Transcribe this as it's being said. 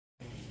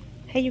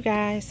Hey you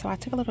guys, so I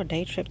took a little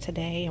day trip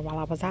today, and while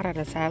I was out, I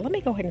decided let me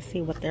go ahead and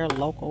see what their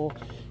local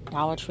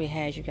Dollar Tree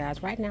has, you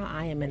guys. Right now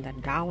I am in the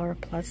Dollar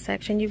Plus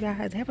section, you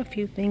guys. They have a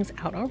few things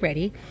out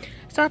already,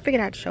 so I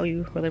figured I'd show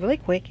you really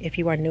quick. If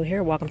you are new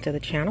here, welcome to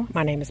the channel.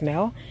 My name is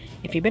Mel.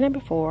 If you've been in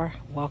before,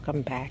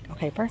 welcome back.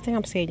 Okay, first thing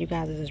I'm seeing, you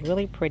guys, is this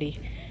really pretty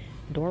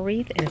door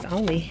wreath, and it's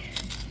only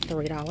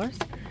 $3.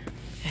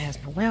 It has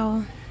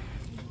Noel,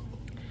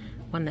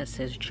 one that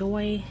says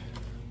Joy.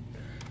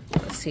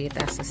 Let's see if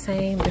that's the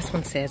same. This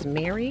one says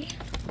Mary.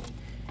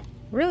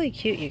 Really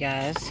cute, you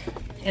guys.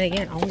 And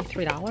again, only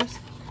 $3.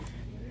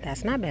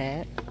 That's not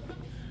bad.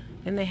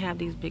 Then they have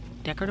these big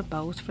decorative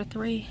bows for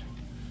 $3.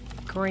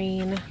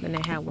 Green. Then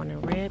they have one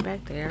in red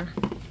back there.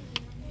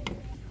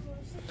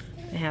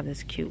 They have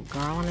this cute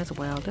garland as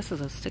well. This is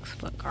a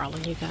 6-foot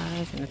garland, you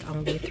guys, and it's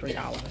only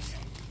 $3.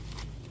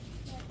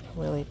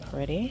 Really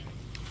pretty.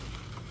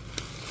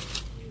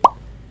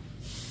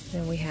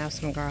 Then we have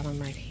some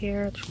garland right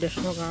here,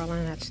 traditional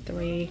garland, that's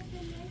 $3,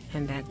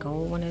 and that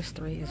gold one is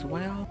 $3 as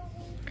well.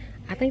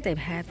 I think they've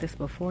had this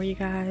before, you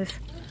guys.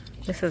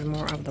 This is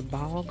more of the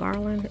ball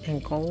garland in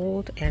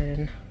gold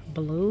and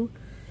blue,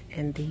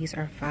 and these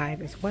are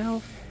 $5 as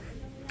well.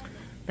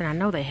 Then I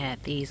know they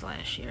had these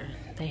last year.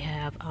 They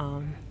have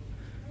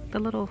the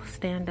little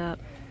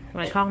stand-up,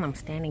 I call them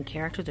standing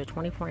characters. They're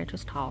 24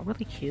 inches tall,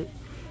 really cute.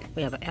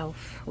 We have an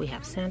elf, we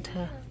have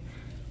Santa.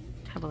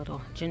 Have a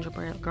little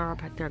gingerbread girl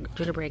back there,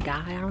 gingerbread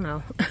guy, I don't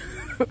know.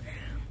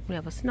 We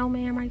have a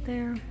snowman right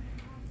there.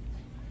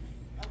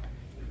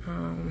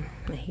 And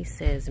he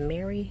says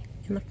Mary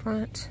in the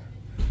front.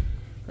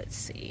 Let's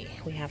see,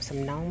 we have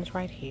some gnomes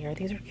right here.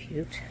 These are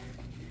cute.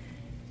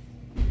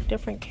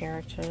 Different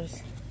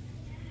characters,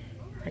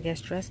 I guess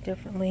dressed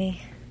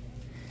differently.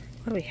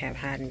 What do we have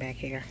hiding back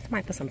here?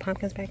 Somebody put some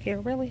pumpkins back here,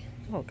 really?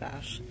 Oh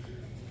gosh,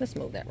 let's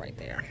move that right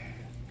there.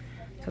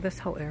 So this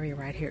whole area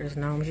right here is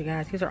gnomes, you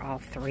guys. These are all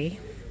 $3.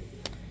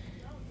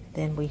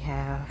 Then we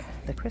have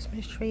the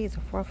Christmas trees,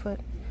 a 4-foot.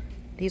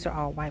 These are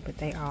all white, but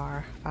they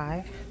are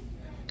 $5.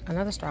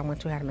 Another store I went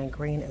to had them in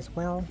green as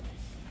well.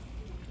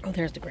 Oh,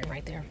 there's the green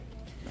right there.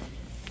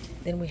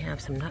 Then we have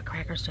some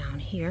nutcrackers down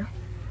here.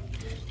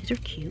 These are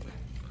cute.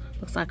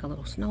 Looks like a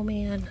little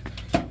snowman.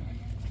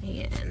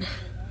 And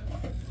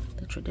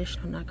the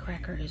traditional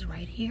nutcracker is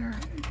right here.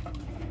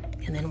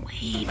 And then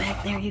way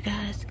back there, you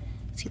guys.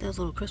 See those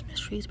little Christmas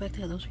trees back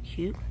there? Those are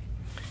cute.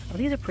 Oh,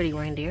 these are pretty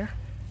reindeer.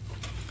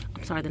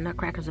 I'm sorry, the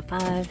nutcrackers are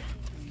 $5.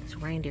 This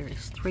reindeer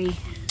is $3.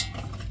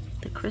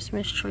 The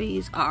Christmas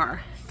trees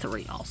are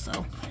 $3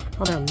 also.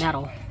 Oh, they're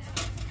metal.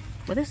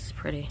 Well, this is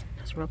pretty.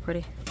 That's real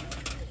pretty.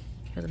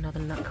 Here's another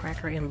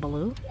nutcracker in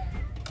blue.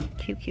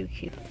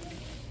 Cute.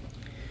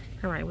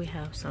 All right, we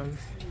have some,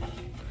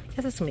 I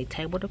guess it's gonna be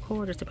table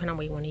decor, just depending on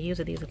what you want to use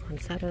it. These are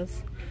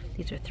poinsettias.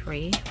 These are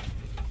 $3.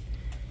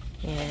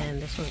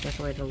 And this one's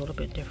decorated a little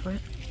bit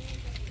different.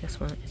 This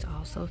one is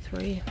also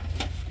 $3.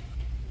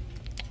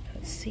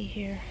 Let's see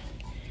here.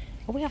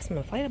 Oh, we have some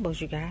inflatables,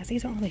 you guys.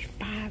 These are only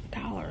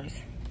 $5.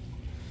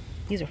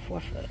 These are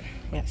 4-foot.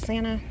 We have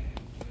Santa,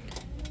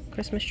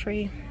 Christmas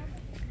tree,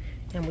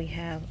 and we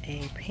have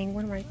a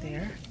penguin right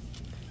there.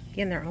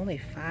 Again, they're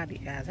only $5, you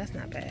guys. That's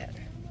not bad.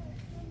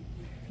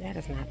 That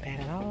is not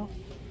bad at all.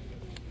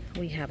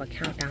 We have a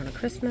countdown to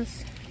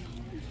Christmas.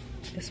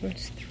 This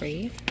one's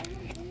 $3.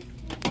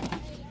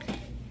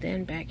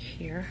 Then back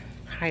here,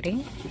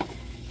 hiding,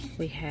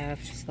 we have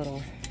this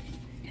little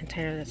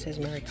container that says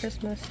Merry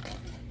Christmas,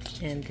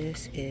 and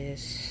this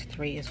is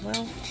 $3 as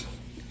well.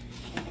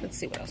 Let's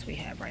see what else we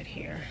have right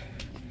here.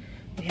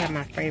 We have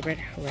my favorite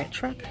red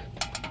truck.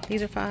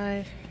 These are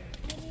 $5.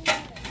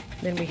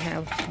 Then we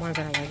have ones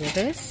that are like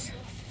this,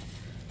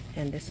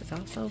 and this is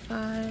also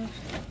 $5.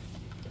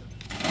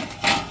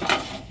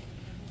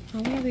 Oh,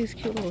 we have these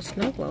cute little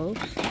snow globes.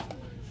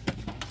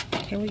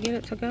 Can we get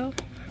it to go,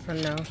 or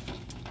no?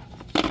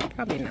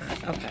 Probably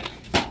not. Okay.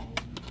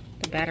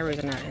 The batteries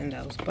are not in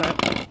those,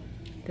 but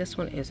this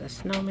one is a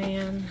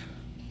snowman,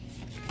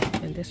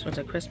 and this one's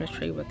a Christmas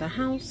tree with a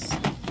house.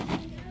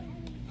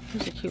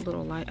 Here's a cute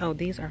little light. Oh,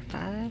 these are $5.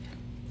 And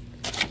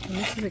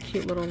this is a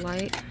cute little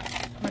light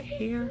right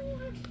here.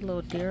 The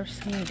little deer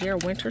scene, deer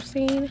winter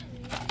scene.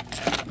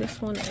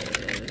 This one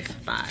is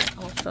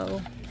 $5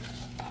 also.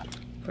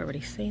 We've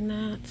already seen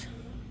that.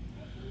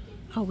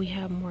 Oh, we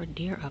have more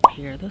deer up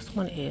here. This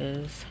one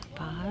is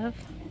 $5.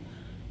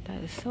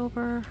 That is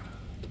silver.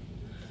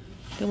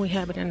 Then we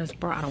have it in this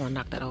I don't want to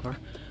knock that over.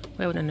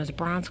 We have it in this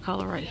bronze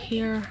color right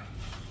here.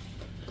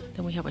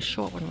 Then we have a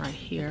short one right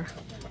here.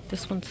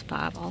 This one's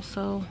 $5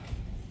 also.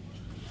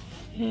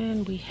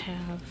 And we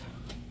have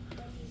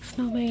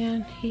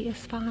snowman. He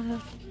is $5.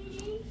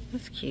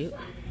 That's cute.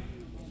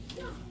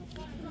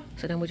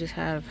 So then we just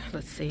have,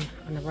 let's see,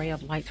 an array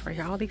of lights right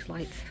here. All these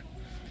lights.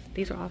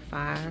 These are all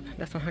 $5.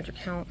 That's 100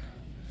 count.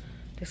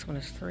 This one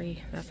is $3.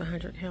 That's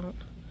 100 count.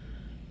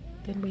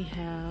 Then we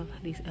have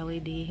these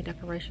LED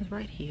decorations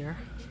right here.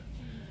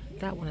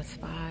 That one is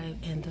 $5,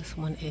 and this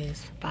one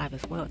is $5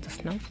 as well. It's a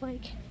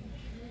snowflake.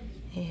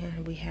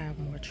 And we have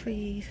more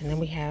trees, and then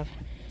we have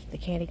the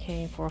candy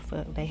cane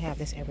 4-foot. They have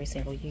this every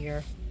single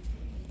year.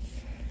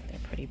 They're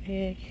pretty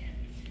big.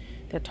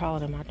 They're taller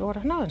than my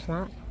daughter. No, it's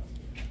not.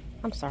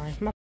 I'm sorry.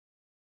 My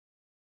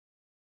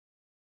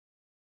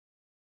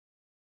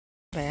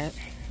bad.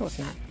 No, it's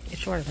not. It's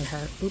shorter than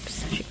her.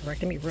 Oops. She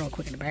corrected me real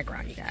quick in the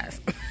background, you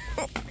guys.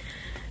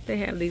 They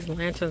have these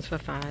lanterns for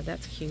 $5.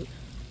 That's cute.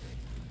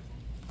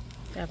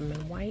 They have them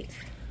in white.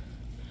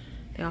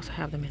 They also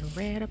have them in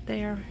red up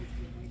there.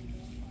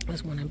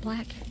 There's one in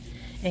black.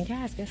 And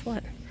guys, guess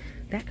what?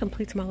 That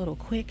completes my little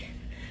quick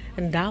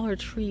Dollar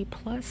Tree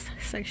Plus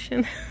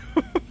section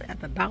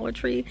at the Dollar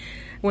Tree.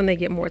 When they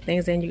get more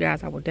things in, you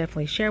guys, I will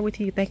definitely share with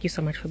you. Thank you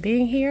so much for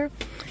being here.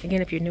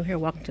 Again, if you're new here,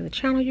 welcome to the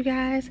channel, you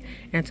guys.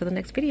 And until the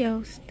next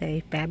video,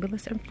 stay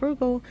fabulous and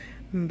frugal.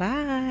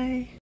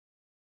 Bye.